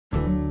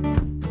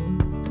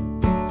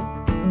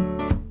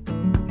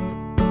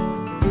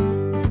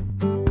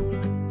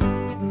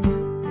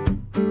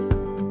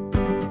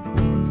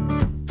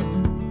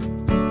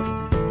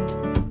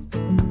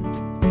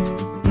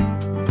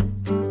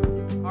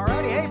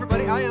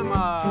I am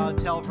a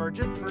Tell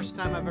Virgin. First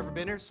time I've ever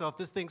been here, so if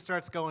this thing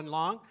starts going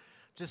long,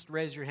 just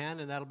raise your hand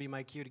and that'll be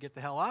my cue to get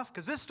the hell off.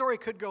 Because this story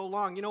could go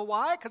long. You know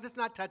why? Because it's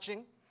not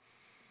touching.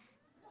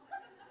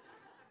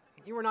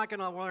 You are not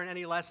going to learn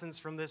any lessons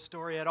from this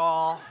story at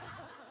all.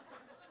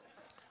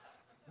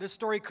 This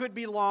story could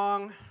be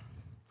long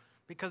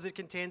because it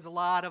contains a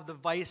lot of the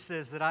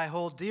vices that I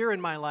hold dear in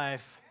my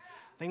life.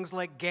 Things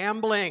like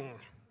gambling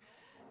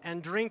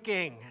and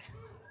drinking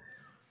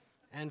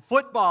and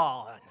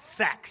football and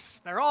sex.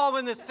 They're all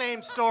in the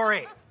same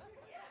story.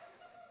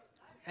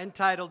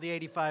 Entitled The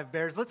 85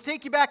 Bears. Let's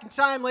take you back in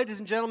time, ladies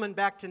and gentlemen,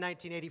 back to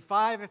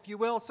 1985, if you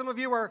will. Some of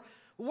you are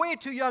way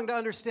too young to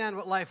understand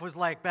what life was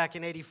like back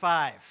in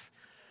 85.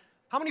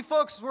 How many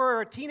folks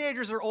were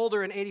teenagers or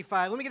older in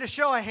 85? Let me get a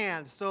show of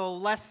hands, so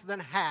less than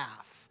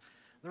half.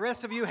 The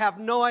rest of you have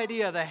no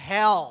idea the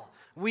hell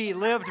we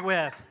lived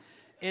with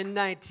in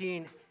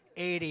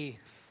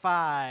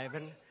 1985.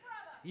 And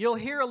you'll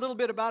hear a little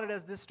bit about it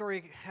as this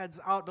story heads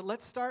out, but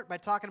let's start by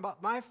talking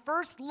about my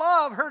first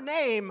love, her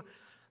name,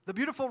 the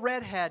beautiful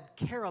redhead,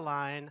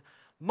 Caroline.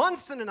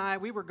 Munson and I,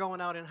 we were going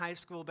out in high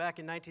school back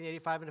in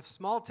 1985 in a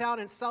small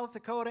town in South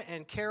Dakota,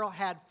 and Carol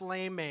had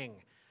flaming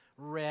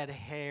red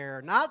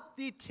hair. Not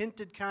the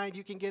tinted kind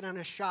you can get in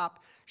a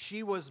shop.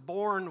 She was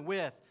born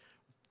with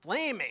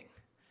flaming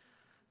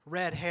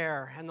red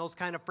hair and those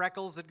kind of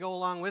freckles that go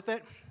along with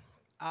it.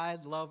 I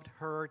loved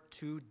her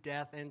to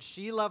death, and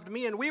she loved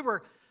me, and we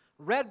were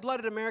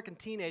red-blooded American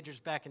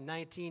teenagers back in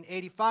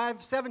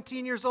 1985,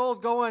 17 years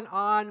old, going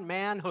on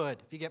manhood,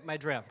 if you get my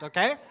drift,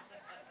 okay?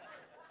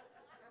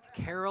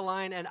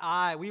 Caroline and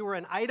I, we were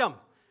an item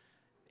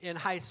in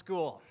high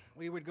school.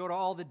 We would go to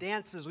all the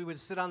dances. We would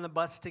sit on the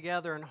bus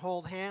together and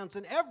hold hands,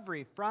 and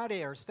every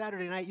Friday or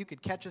Saturday night, you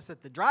could catch us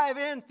at the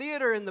drive-in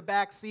theater in the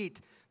back seat,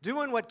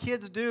 doing what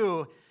kids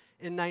do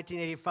in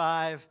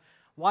 1985,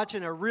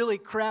 watching a really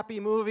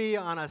crappy movie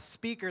on a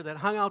speaker that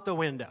hung out the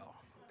window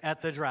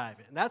at the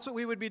drive-in. That's what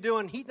we would be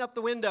doing, heating up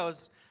the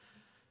windows.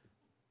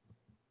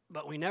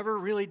 But we never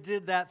really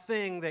did that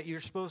thing that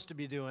you're supposed to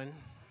be doing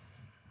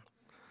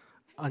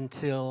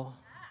until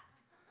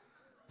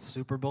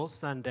Super Bowl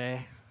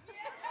Sunday. –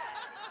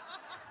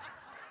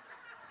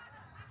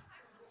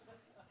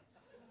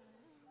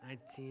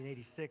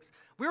 1986.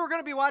 We were going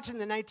to be watching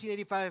the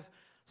 1985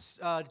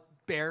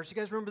 Bears. You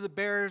guys remember the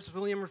Bears?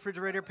 William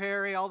Refrigerator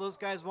Perry, all those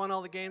guys won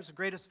all the games, the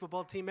greatest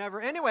football team ever.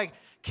 Anyway,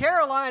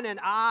 Caroline and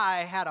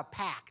I had a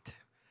pact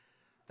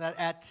that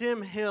at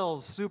Tim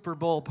Hill's Super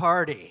Bowl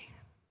party,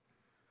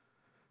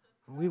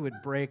 we would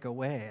break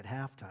away at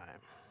halftime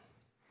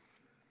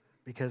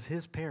because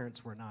his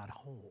parents were not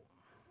home.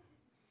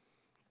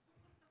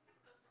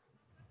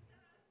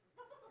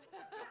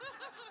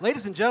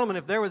 Ladies and gentlemen,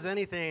 if there was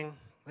anything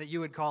that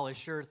you would call a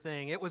sure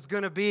thing, it was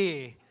going to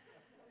be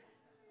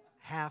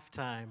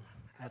halftime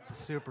at the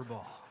Super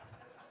Bowl.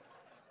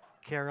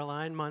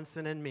 Caroline,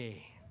 Munson, and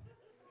me.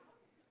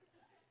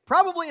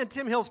 Probably in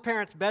Tim Hill's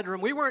parents' bedroom.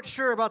 We weren't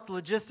sure about the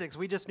logistics.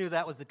 We just knew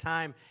that was the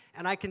time.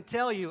 And I can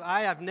tell you,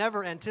 I have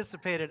never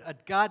anticipated a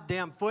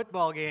goddamn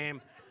football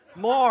game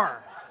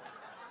more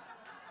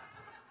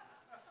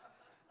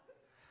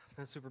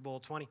than Super Bowl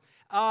 20.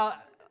 A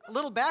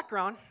little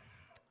background.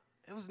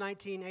 It was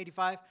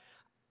 1985.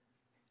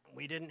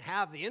 We didn't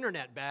have the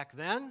internet back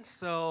then,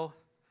 so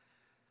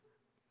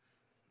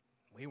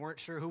we weren't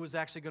sure who was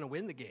actually going to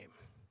win the game.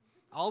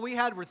 All we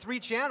had were 3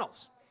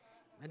 channels.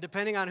 And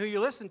depending on who you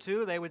listened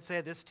to, they would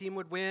say this team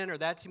would win or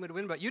that team would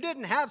win. But you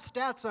didn't have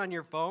stats on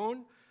your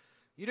phone.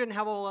 You didn't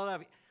have a lot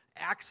of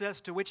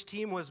access to which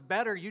team was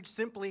better. You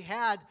simply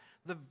had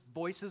the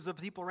voices of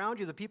people around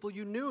you, the people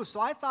you knew. So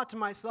I thought to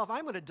myself,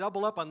 I'm going to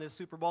double up on this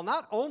Super Bowl.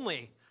 Not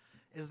only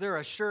is there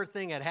a sure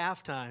thing at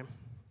halftime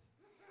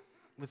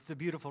with the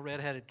beautiful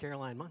redheaded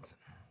Caroline Munson,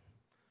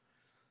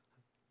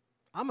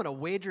 I'm going to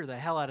wager the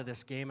hell out of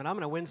this game, and I'm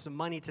going to win some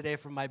money today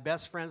from my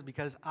best friends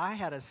because I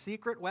had a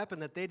secret weapon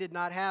that they did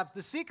not have.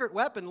 The secret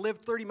weapon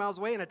lived 30 miles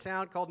away in a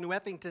town called New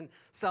Effington,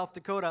 South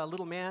Dakota. A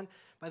little man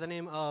by the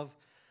name of,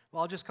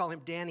 well, I'll just call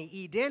him Danny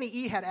E. Danny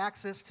E. had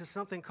access to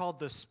something called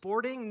the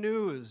Sporting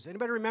News.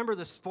 Anybody remember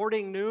the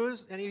Sporting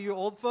News? Any of you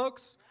old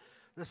folks?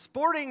 The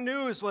Sporting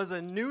News was a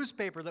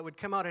newspaper that would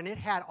come out, and it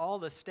had all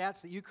the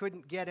stats that you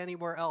couldn't get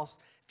anywhere else.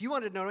 If you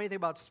wanted to know anything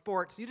about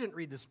sports, you didn't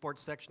read the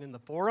sports section in the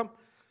forum.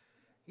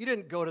 You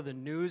didn't go to the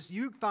news.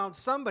 You found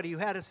somebody who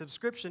had a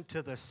subscription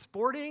to the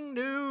Sporting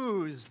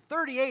News.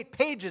 38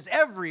 pages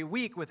every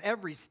week with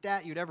every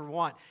stat you'd ever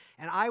want.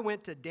 And I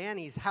went to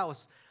Danny's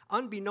house,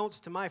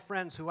 unbeknownst to my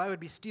friends who I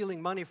would be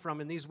stealing money from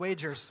in these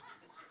wagers.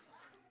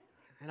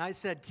 And I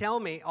said, tell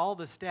me all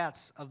the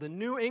stats of the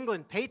New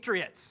England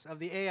Patriots of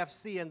the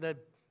AFC and the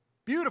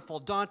beautiful,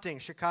 daunting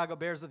Chicago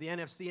Bears of the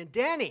NFC. And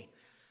Danny,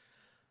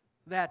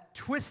 that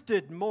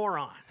twisted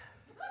moron,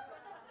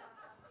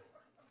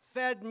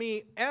 fed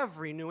me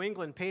every New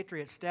England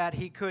Patriots stat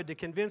he could to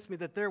convince me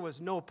that there was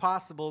no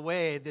possible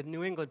way the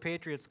New England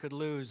Patriots could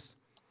lose.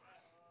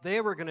 They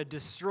were going to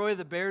destroy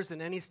the Bears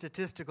in any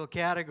statistical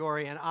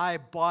category, and I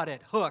bought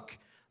it hook,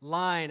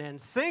 line,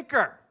 and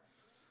sinker.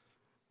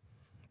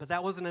 But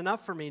that wasn't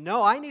enough for me.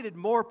 No, I needed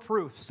more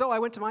proof. So I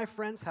went to my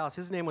friend's house.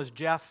 His name was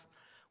Jeff.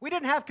 We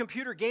didn't have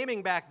computer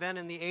gaming back then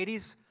in the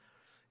 80s.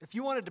 If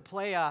you wanted to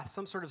play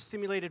some sort of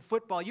simulated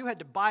football, you had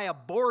to buy a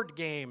board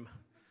game.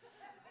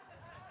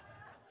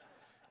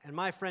 And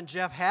my friend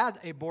Jeff had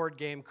a board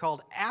game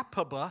called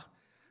APBA.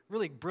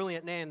 Really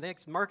brilliant name.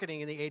 Thanks. Marketing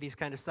in the 80s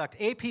kind of sucked.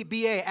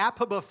 APBA,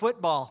 APBA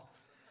football.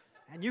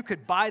 And you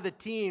could buy the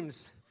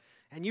teams.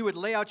 And you would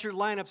lay out your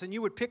lineups, and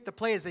you would pick the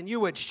plays, and you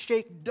would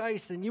shake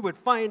dice, and you would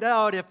find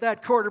out if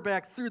that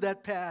quarterback threw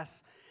that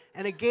pass.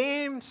 And a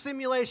game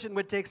simulation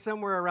would take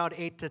somewhere around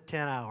 8 to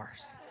 10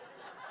 hours.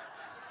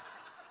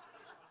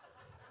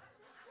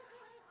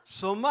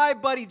 So my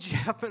buddy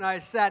Jeff and I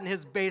sat in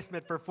his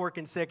basement for 4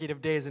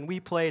 consecutive days, and we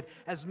played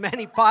as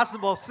many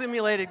possible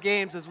simulated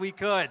games as we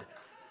could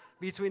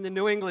between the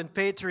New England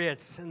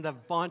Patriots and the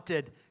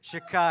vaunted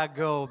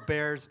Chicago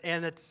Bears.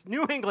 And it's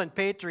New England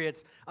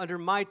Patriots, under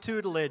my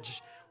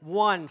tutelage,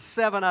 won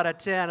 7 out of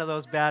 10 of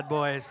those bad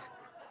boys.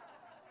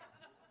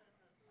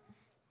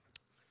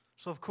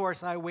 So, of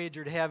course, I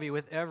wagered heavy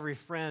with every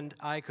friend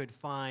I could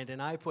find, and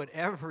I put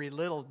every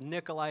little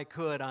nickel I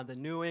could on the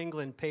New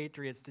England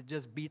Patriots to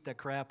just beat the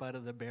crap out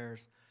of the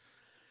Bears.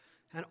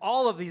 And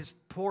all of these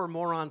poor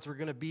morons were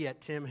going to be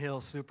at Tim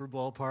Hill's Super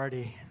Bowl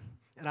party.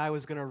 And I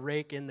was going to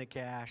rake in the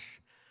cash,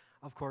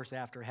 of course,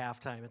 after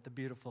halftime at the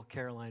beautiful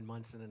Caroline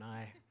Munson and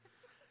I.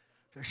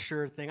 A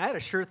sure thing. I had a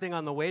sure thing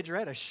on the wager. I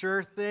had a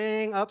sure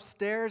thing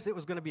upstairs. It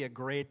was going to be a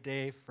great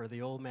day for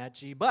the old Matt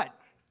G. But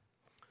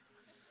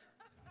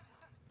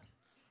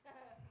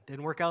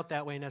didn't work out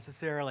that way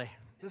necessarily.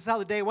 This is how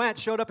the day went.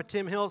 Showed up at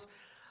Tim Hill's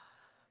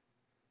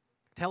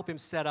to help him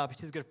set up.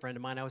 He's a good friend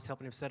of mine. I was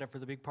helping him set up for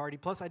the big party.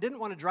 Plus, I didn't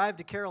want to drive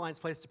to Caroline's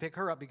place to pick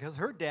her up because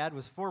her dad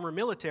was former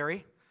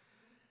military.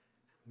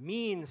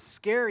 Mean,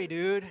 scary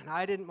dude, and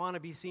I didn't want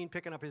to be seen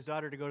picking up his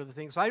daughter to go to the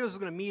thing. So I was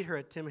going to meet her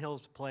at Tim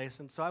Hill's place,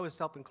 and so I was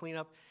helping clean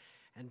up,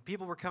 and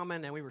people were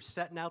coming, and we were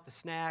setting out the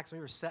snacks, and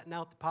we were setting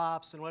out the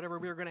pops, and whatever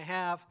we were going to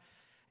have,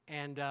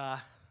 and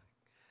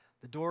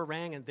the door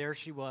rang, and there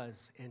she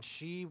was, and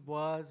she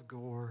was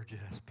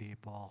gorgeous,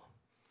 people.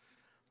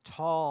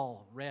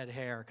 Tall, red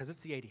hair, because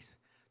it's the 80s.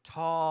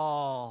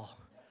 Tall,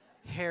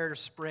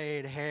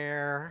 hair-sprayed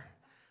hair,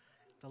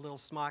 the little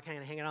smock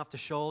hanging off the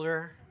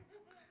shoulder.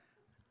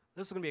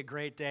 This is going to be a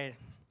great day.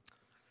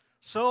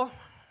 So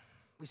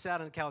we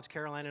sat on the couch,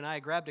 Caroline and I,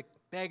 grabbed a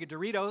bag of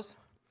Doritos,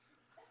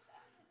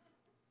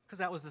 because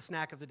that was the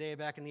snack of the day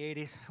back in the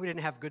 80s. We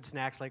didn't have good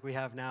snacks like we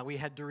have now. We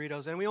had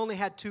Doritos, and we only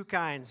had 2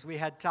 kinds. We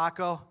had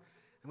taco,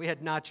 and we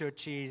had nacho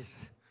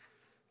cheese,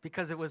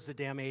 because it was the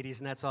damn 80s,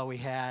 and that's all we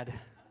had.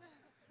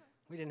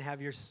 We didn't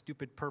have your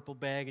stupid purple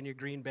bag and your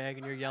green bag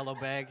and your yellow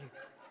bag.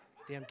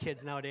 Damn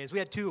kids nowadays. We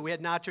had 2. We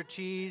had nacho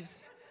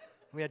cheese,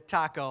 we had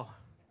taco.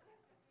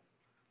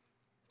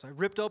 So I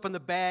ripped open the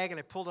bag, and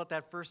I pulled out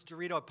that first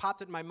Dorito. I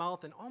popped it in my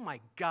mouth, and oh, my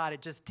God,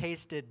 it just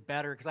tasted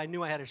better because I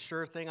knew I had a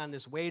sure thing on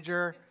this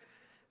wager.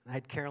 And I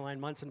had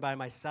Caroline Munson by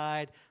my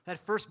side. That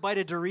first bite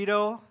of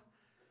Dorito,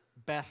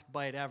 best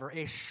bite ever.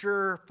 A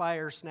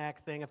surefire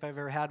snack thing if I've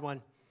ever had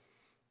one.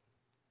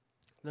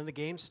 Then the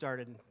game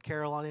started, and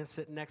Caroline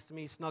sitting next to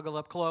me, snuggled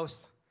up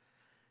close.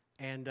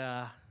 And,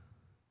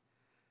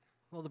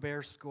 well, the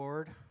Bears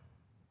scored.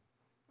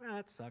 Well,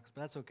 that sucks,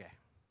 but that's okay.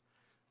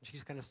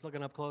 She's kind of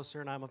looking up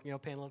closer, and I'm paying a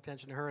little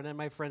attention to her. And then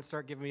my friends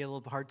start giving me a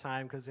little hard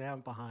time because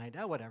I'm behind.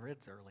 Whatever,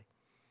 it's early.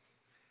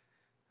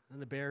 Then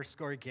the Bears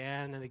score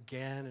again and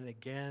again and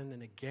again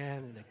and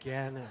again and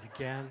again and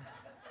again.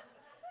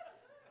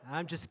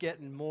 I'm just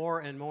getting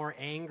more and more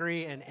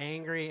angry and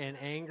angry and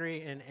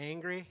angry and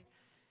angry.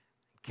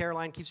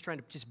 Caroline keeps trying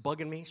to just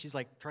bugging me. She's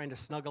like trying to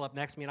snuggle up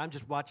next to me, and I'm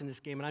just watching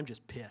this game, and I'm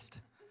just pissed.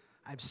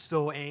 I'm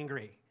so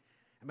angry.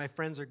 And my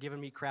friends are giving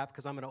me crap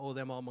because I'm going to owe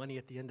them all money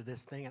at the end of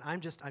this thing. And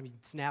I'm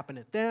snapping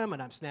at them,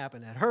 and I'm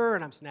snapping at her,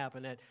 and I'm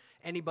snapping at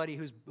anybody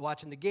who's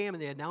watching the game,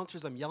 and the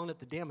announcers. I'm yelling at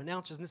the damn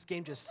announcers, and this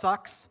game just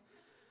sucks.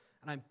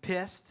 And I'm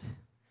pissed.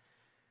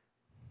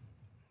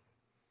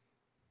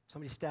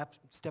 Somebody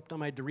stepped on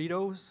my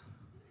Doritos.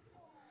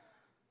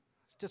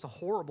 It's just a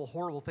horrible,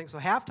 horrible thing. So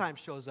halftime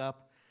shows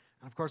up,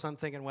 and of course I'm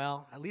thinking,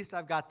 well, at least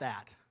I've got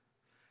that.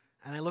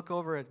 And I look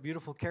over at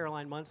beautiful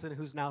Caroline Munson,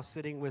 who's now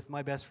sitting with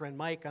my best friend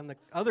Mike on the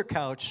other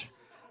couch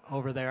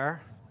over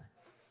there.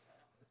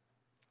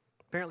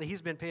 Apparently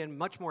he's been paying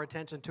much more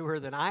attention to her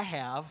than I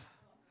have.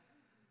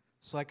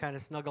 So I kind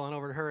of snuggle on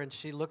over to her, and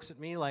she looks at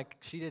me like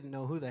she didn't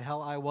know who the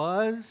hell I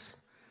was.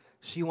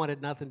 She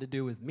wanted nothing to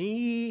do with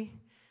me.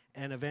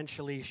 And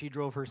eventually she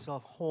drove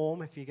herself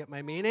home, if you get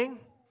my meaning.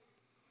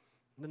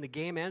 And then the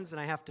game ends, and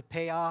I have to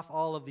pay off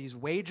all of these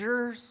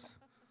wagers.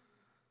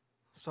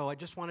 So I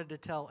just wanted to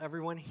tell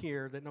everyone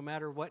here that no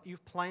matter what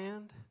you've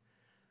planned,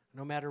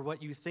 no matter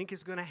what you think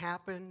is going to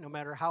happen, no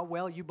matter how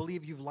well you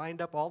believe you've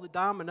lined up all the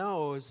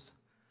dominoes,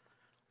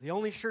 the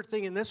only sure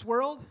thing in this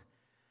world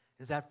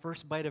is that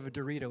first bite of a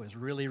Dorito is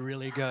really,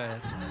 really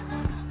good.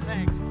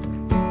 Thanks.